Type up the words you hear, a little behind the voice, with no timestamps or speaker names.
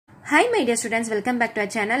Hi my dear students, welcome back to our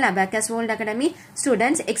channel Abacus World Academy.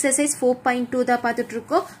 Students, exercise 4.2 da பாத்துட்டு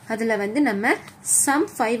இருக்கோம். அதுல வந்து நம்ம sum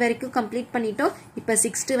 5 வரைக்கும் complete பண்ணிட்டோம். இப்போ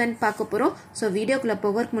 6 to 1 பார்க்க போறோம். சோ வீடியோக்குள்ள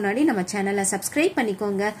போறதுக்கு முன்னாடி நம்ம சேனலை subscribe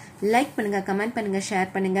பண்ணிக்கோங்க, லைக் பண்ணுங்க, கமெண்ட் பண்ணுங்க, ஷேர்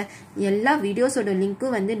பண்ணுங்க. எல்லா வீடியோஸோட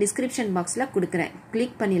லிங்க்கும் வந்து description boxல கொடுக்கிறேன்.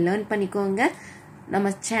 கிளிக் பண்ணி learn பண்ணிக்கோங்க.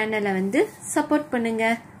 நம்ம சேனலை வந்து support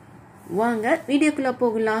பண்ணுங்க. வாங்க வீடியோக்குள்ள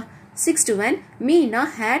போகலாம். 6 to 1, Meena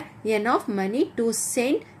had enough money to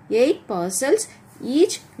send 8 parcels,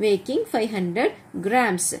 each weighing 500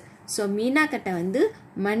 grams. So, Meena கிட்ட வந்து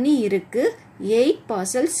money இருக்கு 8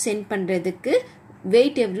 parcels send பண்றதுக்கு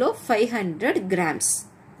weight எவ்வளோ 500 grams.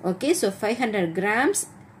 Okay, so 500 grams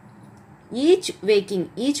each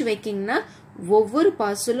weighing னா ஒவ்வொரு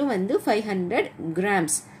பார்சலும் வந்து 500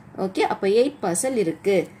 grams. Okay, அப்ப 8 parcel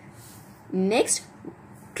இருக்கு. Next,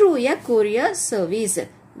 through a courier service,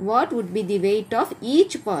 what would be the weight of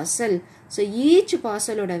each parcel? So each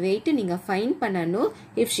parcel oda weight நீங்க find பண்ணனும்.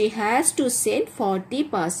 If she has to send 40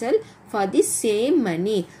 parcel for the same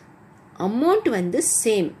money, amount வந்து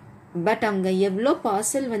same, but அவங்க எவ்வளோ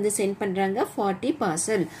parcel வந்து send பண்றாங்க 40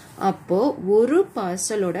 parcel. அப்போ ஒரு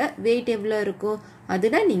parcel ஓட weight எவ்வளோ இருக்கும்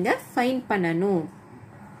அதுதான் நீங்க find பண்ணனும்.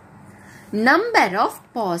 Number of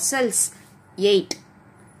parcels 8,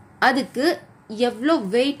 அதுக்கு எவ்வளோ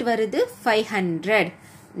weight வருது 500.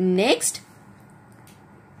 Next,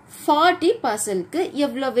 40 parcelக்கு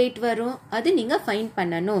எவ்வளோ weight வரும் அது நீங்க find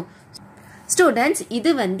பண்ணனும். Students, இது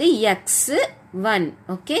வந்து x1.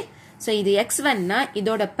 Okay, so இது x1 னா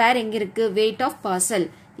இதோட pair எங்க இருக்கு weight of parcel,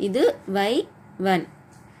 இது y1.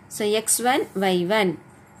 So x1 y1.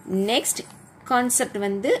 Next concept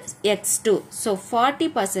வந்து x2. So 40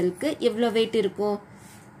 parcelக்கு எவ்வளோ weight இருக்கும்.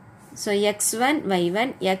 So x1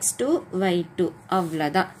 y1 x2 y2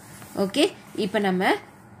 அவ்வளவுதான். Okay, இப்போ நம்ம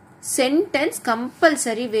sentence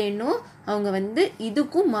compulsory வேணும். அவங்க வந்து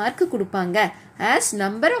இதுக்கும் மார்க் கொடுப்பாங்க. As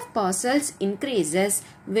number of parcels increases,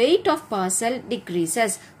 weight of parcel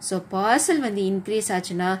decreases. So parcel வந்து increase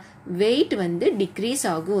ஆச்சுனா weight வந்து decrease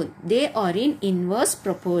ஆகும். They are in inverse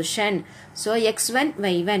proportion. So x1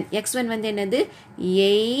 y1, x1 வந்து என்னது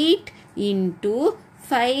 8 into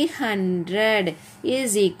 500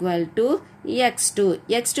 is equal to x2.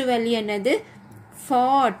 x2 value என்னது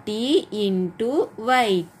 40 into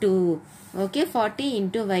y2. Okay, 40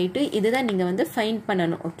 into y2 இதுதான் நீங்க வந்து find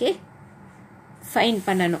பண்ணனும். Okay, find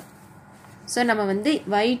பண்ணனும். So நம்ம வந்து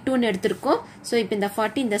y2 ன்னு எடுத்துருக்கோம். So இப்போ இந்த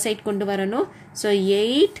 40 இந்த சைட் கொண்டு வரணும். So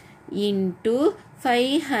 8 into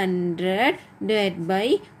 500 divided by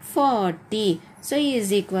 40. So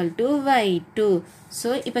is equal to y2. So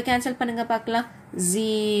இப்போ cancel பண்ணுங்க பார்க்கலாம்.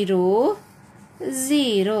 0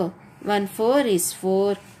 0 1 4 is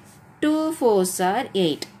 4, 2 4s are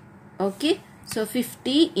 8. Okay, so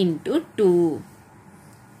 50 into 2.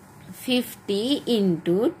 50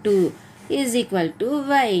 into 2 is equal to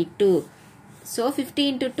y2. So 50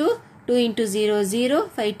 into 2, 2 into 0 0,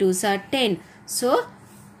 5 2s are 10. So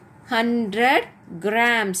 100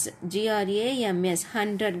 grams, grams,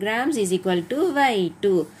 100 grams is equal to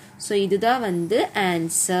y2. So இதுதான் வந்து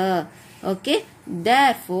answer. Okay,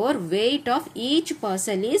 therefore weight of each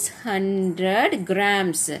parcel is 100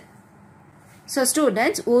 grams. So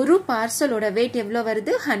students, ஒரு parcel ஓட weight எவ்வளோ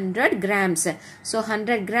வருது 100 grams. So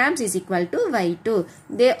 100 grams is equal to y2.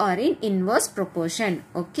 They are in inverse proportion.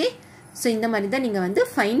 Okay, so இந்த மாதிரி தான் நீங்க வந்து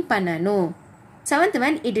find பண்ணனும். 7th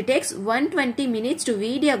one, it takes 120 minutes to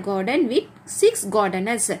weed a garden with 6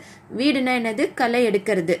 gardeners. வீடுனா என்னது களை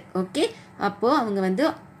எடுக்கிறது. Okay, அப்போ அவங்க வந்து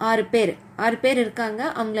 6 பேர் இருக்காங்க.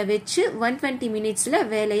 அவங்கள வச்சு 120 minutesல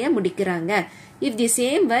வேலையை முடிக்கிறாங்க. If the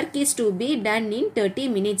same work is to be done in 30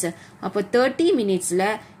 minutes, அப்போ 30 minutesல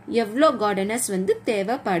எவ்வளோ gardeners வந்து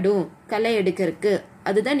தேவைப்படும் களை எடுக்கிறதுக்கு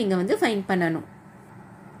அதுதான் நீங்க வந்து find பண்ணணும்.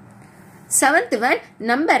 7th one,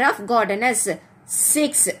 number of gardeners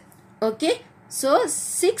 6. Okay, so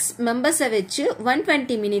 6 members வச்சு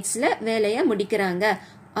 120 minutesல வேலையை முடிக்கிறாங்க.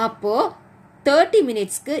 அப்போ 30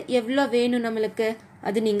 minutesக்கு எவ்வளோ வேணும் நம்மளுக்கு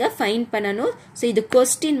அது நீங்க find பண்ணணும். So இது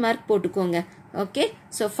question mark போட்டுக்கோங்க. Okay,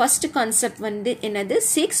 so first concept வந்து என்னது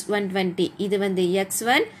 6 120. இது வந்து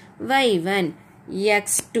x1 y1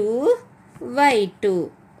 x2 y2.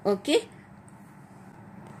 Okay,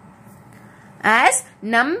 as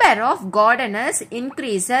number of gardeners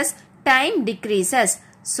increases, time decreases.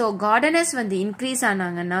 So gardeners வந்து increase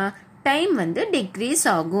ஆனாங்கன்னா time வந்து decrease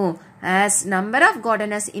ஆகும். As number of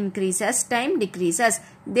gardeners increases, time decreases.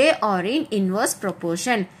 They are in inverse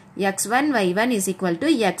proportion. x1 y1 is equal to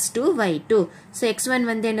x2 y2. So x1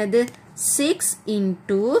 வந்து என்னது 6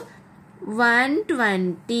 into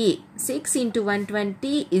 120. 6 into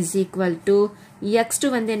 120 is equal to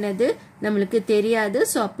x2 வந்து என்னது நம்மளுக்கு தெரியாது.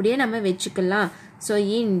 So அப்படியே நம்ம வெச்சுக்கலாம். So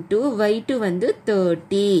into y2 வந்து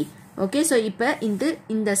 30. Okay, so இப்போ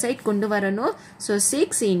இந்த side கொண்டு வரணும். So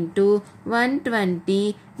 6 into 120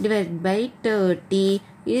 divided by 30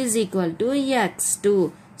 is equal to x2.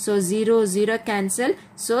 So 0 0 cancel.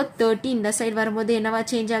 So 30 இந்த side வரும்போது என்னவா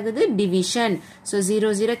change ஆகுது? Division. So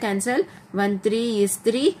 0 0 cancel. 1 3 is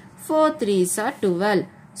 3. 4 3s are 12.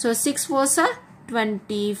 So 6 4s are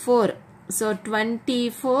 24. So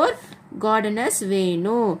 24 godness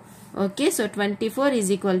venu. Okay, so 24 is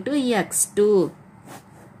equal to x2.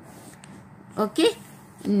 Okay,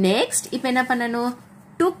 next இப்போ என்ன பண்ணணும்?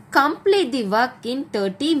 To complete the work in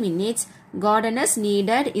 30 minutes, godness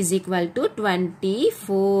needed is equal to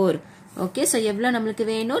 24. Okay, so எவ்வளோ நம்மளுக்கு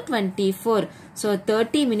வேணும்? 24. So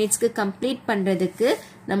 30 minutesக்கு complete பண்றதுக்கு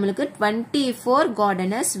நம்மளுக்கு 24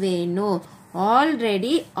 godness வேணும்.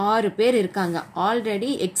 Already 6 பேர் இருக்காங்க.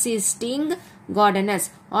 Already existing godness.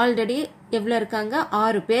 Already எவ்வளோ இருக்காங்க?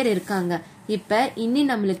 6 பேர் இருக்காங்க. இப்போ இன்னி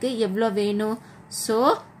நம்மளுக்கு எவ்வளோ வேணும்? So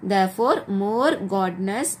therefore more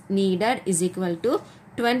godness needed is equal to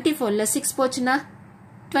 24 ல 6 போச்சுனா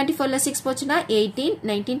 24 ல 6 போச்சுனா 18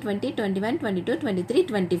 19 20 21 22 23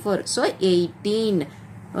 24. So 18.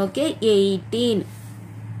 Okay,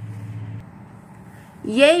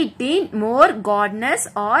 18 more godness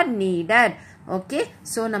are needed. Okay,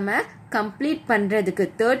 so நம்ம complete பண்றதுக்கு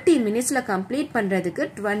 30 minutesல complete பண்றதுக்கு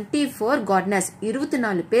 24 godness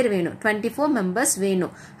 24 பேர் வேணும். 24 members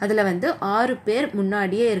வேணும். அதுல வந்து 6 பேர்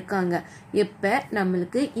முன்னாடியே இருக்காங்க. இப்ப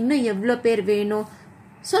நம்மளுக்கு இன்னும் எவ்வளவு பேர் வேணும்?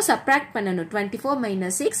 So subtract பண்ணணும். 24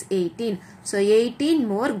 minus 6 18. So 18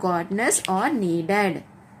 more godness are needed.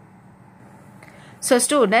 So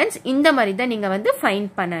students, இந்த மாதிரி தான் நீங்க வந்து find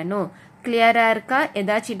பண்ணணும். கிளியரா இருக்கா?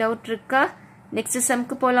 ஏதாச்சும் டவுட் இருக்கா? நெக்ஸ்ட்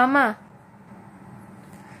சம்க்கு போலாமா?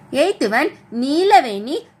 8th one,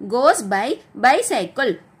 Neelaveni goes by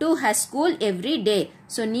bicycle to her school every day.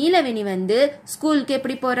 So Neelaveni வந்து ஸ்கூலுக்கு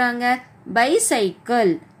எப்படி போறாங்க?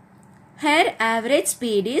 Bicycle. Her average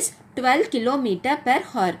speed is 12 km per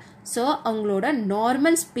hour. So அவங்களோட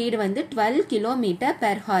normal speed வந்து 12 km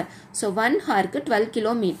per hour. So 1 hourக்கு 12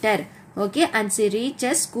 km. Okay, and she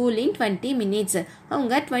reaches school in 20 minutes.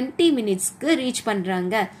 அவங்க 20 minutesக்கு reach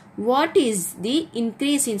பண்றாங்க. What is the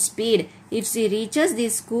increase in speed if she reaches the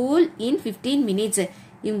school in 15 minutes?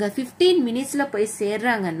 இவங்க 15 minutesல போய்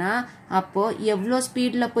சேர்றாங்கன்னா அப்போ எவ்வளோ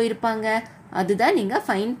ஸ்பீட்ல போயிருப்பாங்க? அதுதான் நீங்க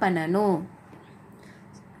ஃபைண்ட் பண்ணணும்.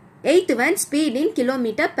 8th one, speed in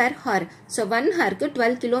kilometer per hour. So 1 hourக்கு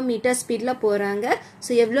 12 km ஸ்பீட்ல போறாங்க.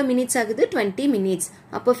 So எவ்வளோ மினிட்ஸ் ஆகுது? 20 minutes.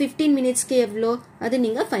 அப்போ 15 minutesக்கு எவ்வளோ? அது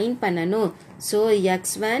நீங்க ஃபைண்ட் பண்ணணும். So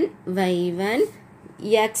x1 y1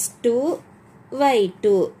 x2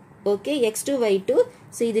 y2. Okay, x2 y2.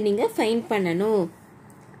 So இது நீங்க ஃபைண்ட் பண்ணணும்.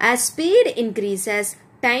 As speed increases,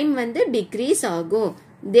 time வந்து decrease ஆகும்.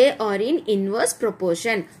 They are in inverse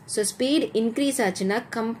proportion. So speed increase ஆச்சுன்னா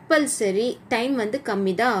compulsory time வந்து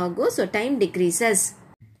கம்மி தான் ஆகும். So time decreases.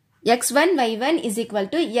 x1 y1 is equal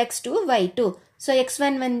to x2 y2. So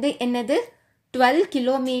x1 வந்து என்னது? 12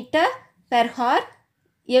 km per hour.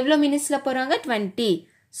 எவ்வளோ மினிட்ஸ்ல போறாங்க? 20.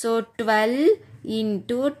 So 12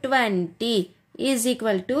 into 20 is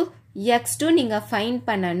equal to x2 நீங்க find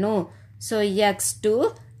பண்ணணும். So x2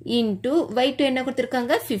 into y2 என்ன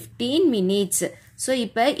கொடுத்திருக்காங்க? 15 minutes. So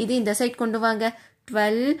இப்ப இது இந்த சைட் கொண்டு வாங்க.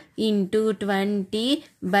 12 into 20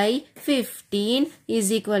 by 15 is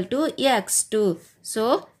equal to x2. So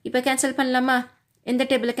இப்ப cancel பண்ணலாமா? எந்த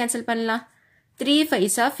டேபிள cancel பண்ணலாம்? 3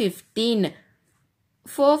 5s are 15.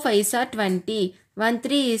 4 5s are 20. 1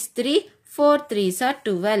 3 is 3. 4 3s are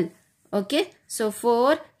 12. Okay. So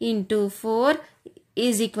 4 into 4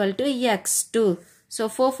 is equal to x2. So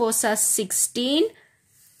 4 4s are 16.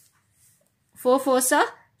 4 4s are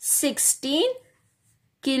 16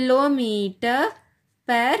 kilometer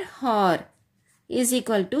per hour is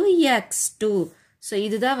equal to x2. So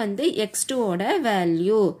இதுதான் வந்து x2 ஓட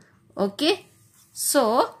value. Okay. So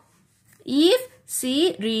if she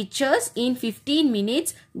reaches in 15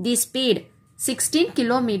 minutes the speed 16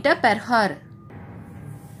 kilometer per hour.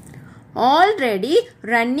 Already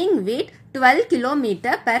running with 12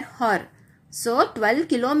 kilometer per hour. So 12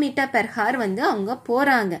 kilometer per hour வந்து அவங்க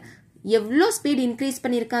போறாங்க. எவ்வளோ speed increase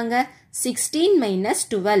பண்ணிருக்காங்க? 16 minus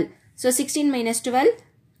 12. So 16 minus 12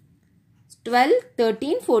 12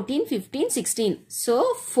 13 14 15 16. So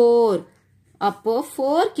 4. அப்போ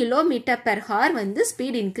 4 kilometer per hour வந்து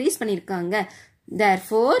speed increase பண்ணிருக்காங்க.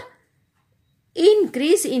 Therefore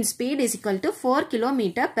increase in speed is equal to 4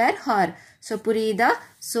 kilometer per hour. So புரியுதா?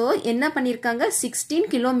 So என்ன பண்ணிருக்காங்க?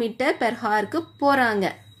 16 kilometer per hourக்கு போறாங்க.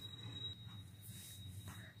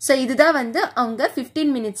 So இதுதான் வந்து அவங்க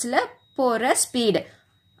 15 minutesல போற ஸ்பீட்.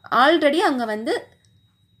 ஆல்ரெடி அவங்க வந்து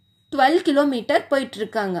 12 கிலோமீட்டர் போயிட்டு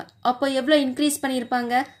இருக்காங்க. அப்போ எவ்வளோ இன்க்ரீஸ்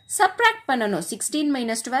பண்ணியிருப்பாங்க? சப்ராக்ட் பண்ணணும். 16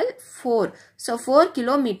 minus 12 4. ஸோ 4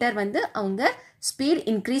 கிலோமீட்டர் வந்து அவங்க ஸ்பீட்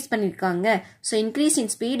இன்க்ரீஸ் பண்ணியிருக்காங்க. So increase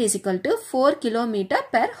in speed is equal to 4 kilometre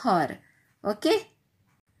per hour. Okay.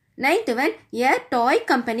 9th one, a toy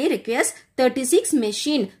company requires 36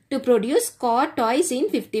 machine to produce car toys in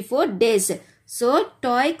 54 days. So,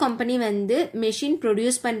 toy company வந்து machine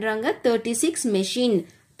produce பண்றாங்க 36 machine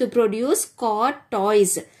to produce car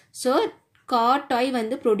toys. So, car toy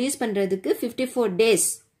வந்து produce பண்றதுக்கு 54 days.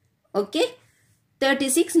 Okay?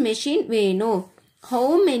 36 machine வேணும். How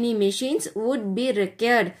many machines would be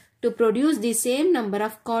required to produce the same number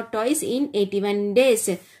of car toys in 81 days?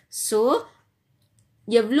 So,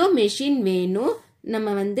 எவ்வளோ machine வேணும்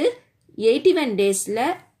நம்ம வந்து 81 டேஸில்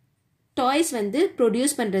toys வந்து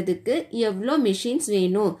produce பண்ணுறதுக்கு எவ்வளோ மெஷின்ஸ்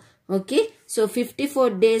வேணும். ஓகே. ஸோ 54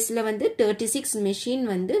 டேஸில் வந்து 36 மெஷின்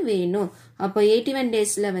வந்து வேணும். அப்போ 81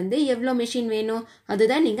 டேஸில் வந்து எவ்வளோ மெஷின் வேணும்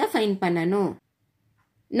அதுதான் நீங்கள் ஃபைண்ட் பண்ணணும்.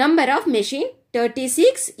 Number of machine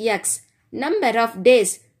 36x. Number of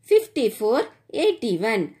days 54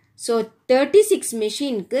 81. So 36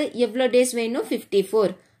 மெஷினுக்கு எவ்வளோ டேஸ் வேணும்? 54.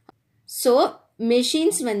 ஸோ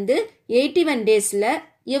மெஷின்ஸ் வந்து 81 டேஸில்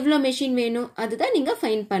எவ்வளோ மெஷின் வேணும் அதுதான் நீங்கள்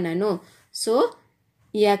ஃபைண்ட் பண்ணணும். So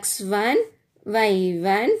x1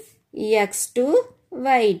 y1 x2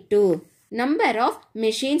 y2. Number of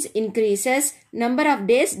machines increases, number of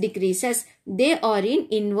days decreases. They are in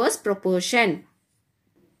inverse proportion.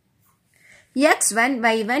 x1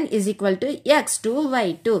 y1 is equal to x2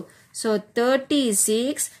 y2. So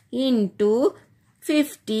 36 into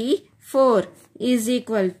 54 is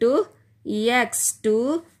equal to x2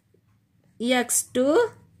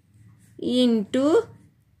 into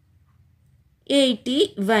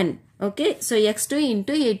 81. Okay, so x2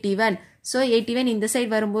 into 81. So 81 இந்த side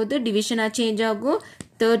வரும்போது டிவிஷனா change ஆகும்.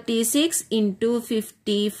 36 into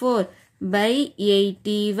 54 by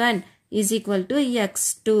 81 is equal to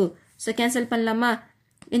x2. So cancel பண்ணலாமா?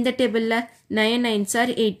 இந்த டேபிள்ல 9 9s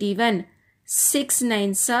are 81, 6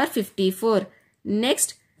 9s are 54. Next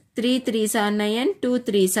 3 3s are 9, 2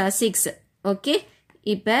 3s are 6. Okay,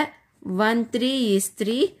 இப்போ 1 3 is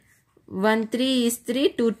 3, 1 3 is 3,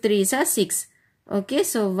 2 3s are 6. Okay,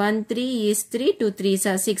 so 1 3 is 3, 2 3s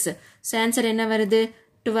are 6. So answer என்ன வருது?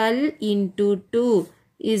 12 into 2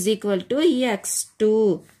 is equal to x2.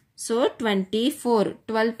 So 24.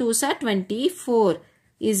 12 2s are 24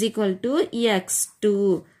 is equal to x2.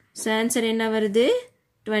 So answer என்ன வருது?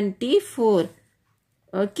 24.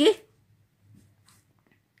 Okay.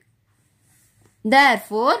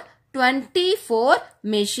 Therefore, 24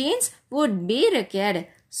 machines would be required.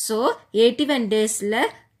 So, 81 daysல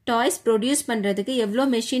toys produce பண்றதுக்கு எவ்வளோ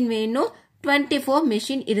machine வேணும்? 24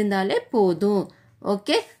 machine இருந்தாலே போதும்.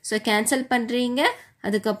 Okay, so cancel பண்றீங்க.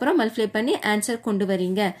 அதுக்கப்புறம் multiply பண்ணி answer கொண்டு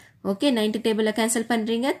வரீங்க. Okay, 9th table cancel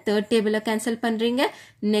பண்றீங்க. 3rd table cancel பண்றீங்க.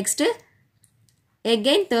 Next,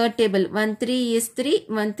 again 3rd table. 1 3 is 3,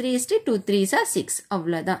 1 3 is 3, 2 3s are 6.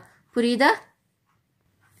 அவ்வளோதான். புரியுதா?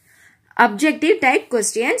 Objective type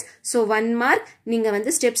questions. So 1 mark நீங்க வந்து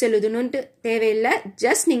ஸ்டெப்ஸ் எழுதணும்னு தேவையில்லை.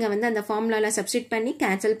 ஜஸ்ட் நீங்க வந்து அந்த ஃபார்முலால சப்ஸ்டிட் பண்ணி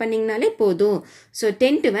கேன்சல் பண்ணீங்கனாலே போதும். So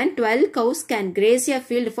 10 to 1 12 cows can graze a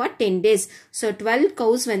field for 10 days. So 12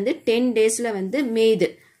 cows வந்து 10 daysல வந்து மேய்து.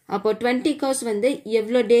 அப்போ 20 cows வந்து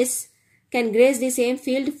எவ்வளோ days can graze the same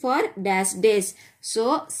field for dash days. So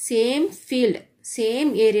same field,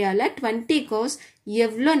 same ஏரியால 20 cows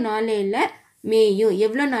எவ்வளோ நாளையில மேயும்,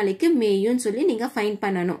 எவ்வளோ நாளைக்கு மேயும் சொல்லி நீங்க ஃபைண்ட்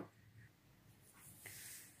பண்ணணும்.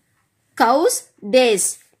 Cows days.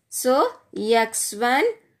 So x1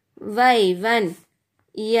 y1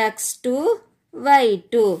 x2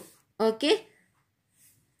 y2. Okay,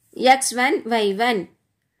 x1 y1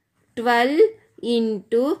 12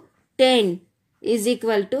 into 10 is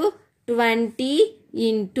equal to 20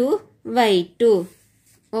 into y2.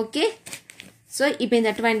 Okay, so இப்போ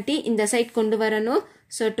இந்த 20 இந்த சைட் கொண்டு வரணும்.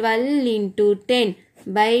 So 12 into 10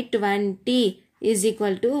 by 20 is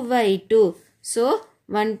equal to y2. So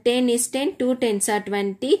 1 10 is 10, 2 10s are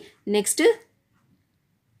 20. Next,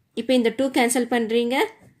 இப்போ இந்த 2 cancel பண்றீங்க.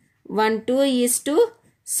 1 2 is 2,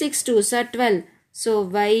 6 2s are 12. So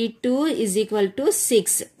y2 is equal to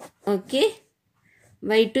 6. Okay,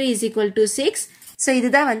 y2 is equal to 6. So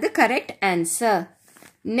இதுதான் வந்து correct answer.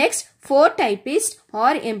 Next, 4 typists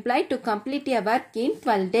are employed to complete a work in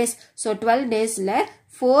 12 days. So 12 daysல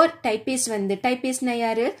 4 typists வந்து typistனா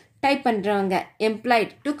யாரு? Type பண்றாங்க. employed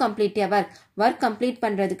to complete a work. work complete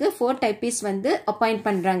பண்றதுக்கு 4 typists வந்து appoint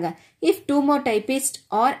பண்றாங்க. if 2 more typists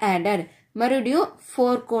are added, மறுபடியும்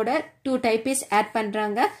 4 கூட 2 typists add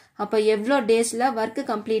பண்றாங்க. அப்ப எவ்வளோ டேஸ்ல work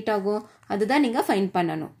complete ஆகும் அதுதான் நீங்க ஃபைண்ட்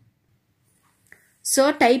பண்ணணும். so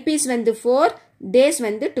typists வந்து 4, days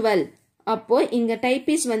வந்து 12 அப்போ இங்க type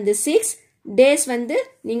is வந்து 6 days வந்து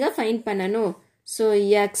நீங்க find பண்ணணும் so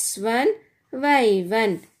x1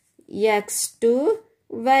 y1 x2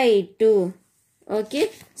 y2 okay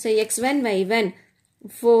so x1 y1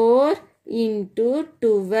 4 into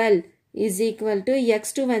 12 is equal to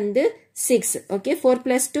x2 வந்து 6 okay 4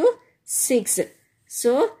 plus 2 6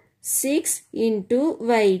 so 6 into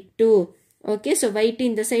y2 okay so y2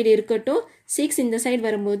 இந்த side இருக்கட்டும் 6 இந்த side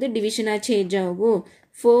வரும்போது division change ஆகும்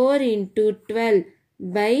 4 into 12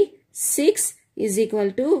 by 6 is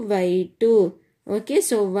equal to y2 okay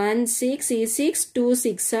so 1 6 is 6 2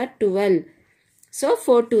 6 are 12 so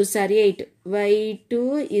 4 2s are 8 y2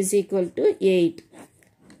 is equal to 8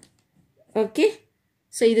 okay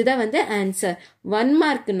so இதுதான் வந்து answer 1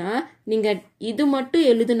 markனா நீங்க இது மட்டும்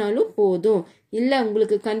எழுதினாலும் போதும் இல்ல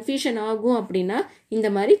உங்களுக்கு கன்ஃபியூஷன் ஆகும் அப்படினா இந்த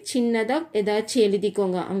மாதிரி சின்னதா ஏதாச்சும்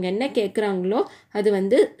எழுதிக்கோங்க அவங்க என்ன கேக்குறாங்களோ அது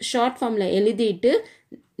வந்து ஷார்ட் ஃபார்ம்ல எழுதிட்டு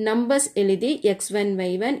நம்பர்ஸ் எழுதி x1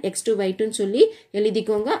 y1 x2 y2 ன்னு சொல்லி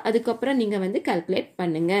எழுதிக்கோங்க அதுக்கு அப்புறம் நீங்க வந்து கால்குலேட்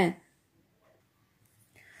பண்ணுங்க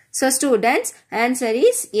so students answer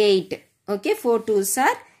is 8 okay 4 2s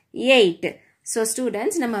are 8 so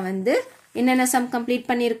students நம்ம வந்து என்னென்ன sum complete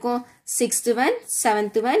பண்ணிருக்கோம் 6th one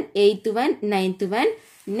 7th one 8th one 9th one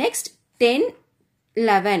next 10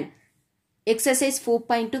 11 exercise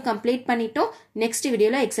 4.2 complete பண்ணிட்டோம் next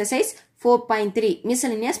videoல exercise 4.3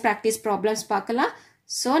 miscellaneous practice problems பார்க்கலாம்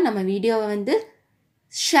so நம்ம வீடியோவை வந்து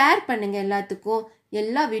ஷேர் பண்ணுங்க எல்லாத்துக்கும்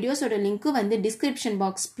எல்லா வீடியோஸோட லிங்க்கும் வந்து description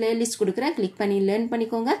box playlist கொடுக்கிறேன் click பண்ணி learn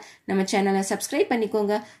பண்ணிக்கோங்க நம்ம சேனலை subscribe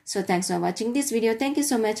பண்ணிக்கோங்க so thanks for watching this video thank you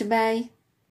so much bye